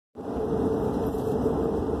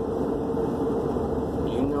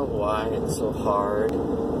why it's so hard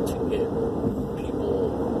to get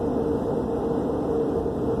people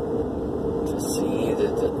to see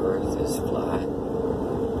that the earth is flat.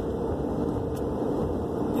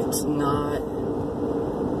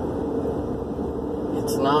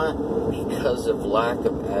 It's not because of lack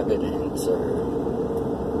of evidence or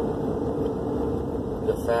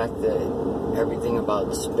the fact that everything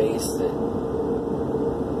about space that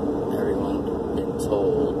everyone's been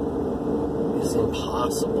told is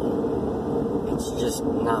impossible. It's just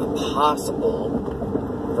not possible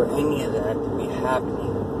for any of that to be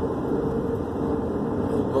happening.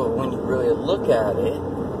 But when you really look at it,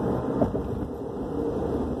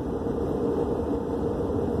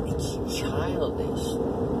 it's childish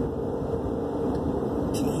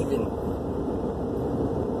to even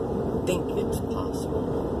think it's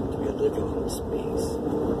possible to be living in space.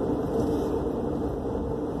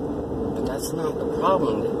 But that's not the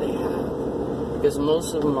problem that they have. Because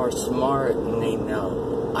most of them are smart and they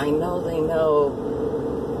know. I know they know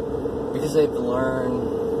because they've learned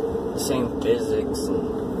the same physics and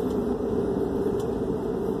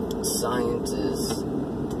sciences.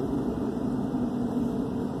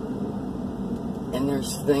 And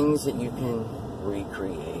there's things that you can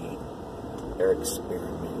recreate. They're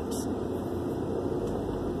experiments.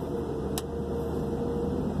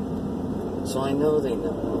 So I know they know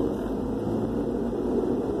all that.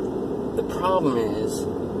 The problem is,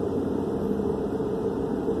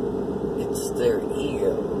 it's their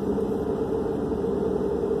ego.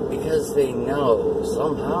 Because they know,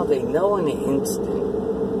 somehow they know in an instant,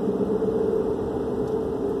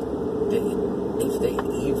 that if they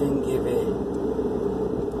even give it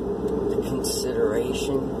the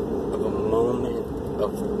consideration of a moment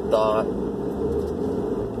of thought,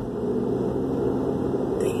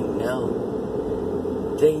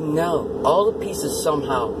 they know. All the pieces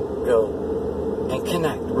somehow go and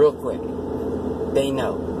connect real quick. They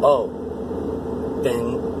know. Oh,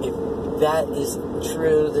 then if that is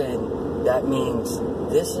true, then that means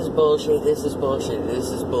this is bullshit, this is bullshit, this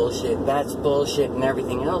is bullshit, that's bullshit, and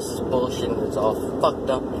everything else is bullshit, and it's all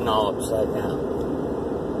fucked up and all upside down.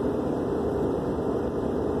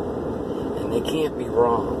 And they can't be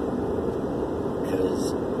wrong.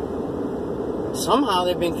 Because somehow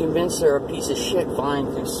they've been convinced they're a piece of shit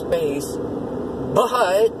flying through space,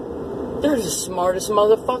 but they're the smartest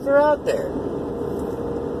motherfucker out there.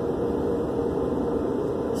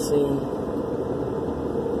 See?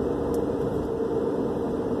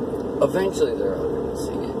 Eventually they're all going to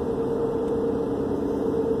see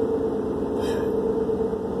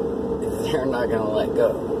it. They're not going to let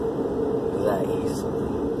go that easily.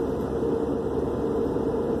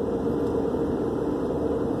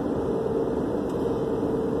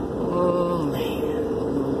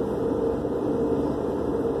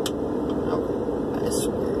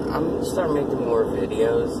 Start making more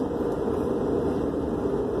videos.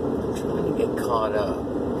 I'm trying to get caught up,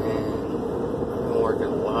 and I've been working a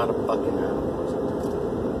lot of fucking hours.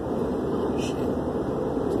 Oh shit.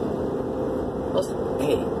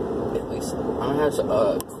 Hey, at least I'm gonna have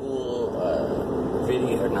a cool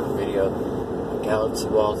galaxy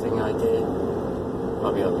wall thing I did.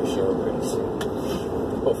 I'll be on the show pretty soon.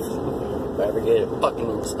 Hopefully, if I ever get it fucking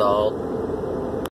installed.